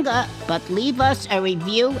younger, but leave us a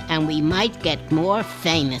review and we might get more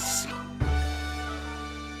famous.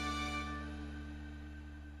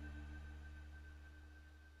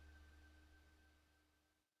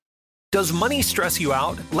 Does money stress you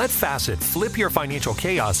out? Let Facet flip your financial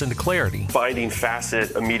chaos into clarity. Finding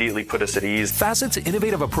Facet immediately put us at ease. Facet's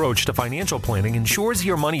innovative approach to financial planning ensures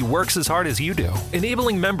your money works as hard as you do,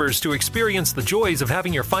 enabling members to experience the joys of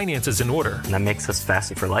having your finances in order. And that makes us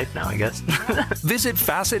Facet for life now, I guess. Visit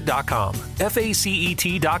Facet.com,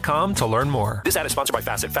 FACET.com to learn more. This ad is sponsored by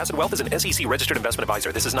Facet. Facet Wealth is an SEC registered investment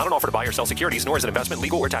advisor. This is not an offer to buy or sell securities, nor is it investment,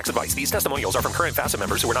 legal, or tax advice. These testimonials are from current Facet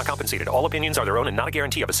members who are not compensated. All opinions are their own and not a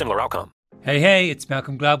guarantee of a similar outcome. Hey, it's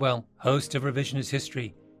Malcolm Gladwell, host of Revisionist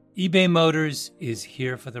History. eBay Motors is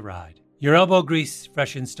here for the ride. Your elbow grease,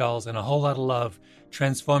 fresh installs, and a whole lot of love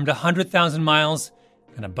transformed 100,000 miles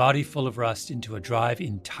and a body full of rust into a drive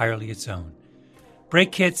entirely its own.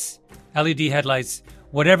 Brake kits, LED headlights,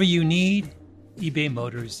 whatever you need, eBay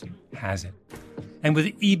Motors has it. And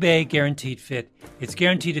with eBay Guaranteed Fit, it's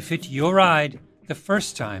guaranteed to fit your ride the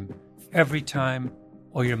first time, every time,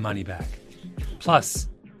 or your money back. Plus,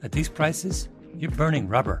 at these prices, you're burning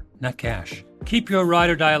rubber, not cash. Keep your ride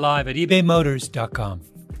or die alive at ebaymotors.com.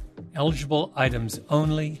 Eligible items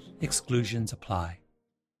only. Exclusions apply.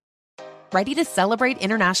 Ready to celebrate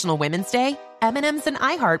International Women's Day? M&M's and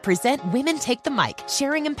iHeart present Women Take the Mic,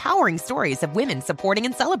 sharing empowering stories of women supporting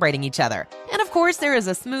and celebrating each other. And of course, there is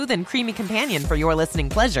a smooth and creamy companion for your listening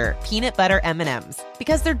pleasure, peanut butter M&M's.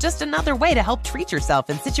 Because they're just another way to help treat yourself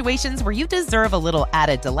in situations where you deserve a little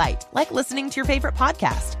added delight, like listening to your favorite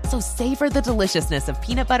podcast. So savor the deliciousness of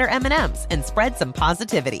peanut butter M&M's and spread some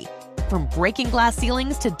positivity. From breaking glass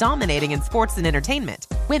ceilings to dominating in sports and entertainment,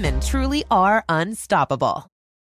 women truly are unstoppable.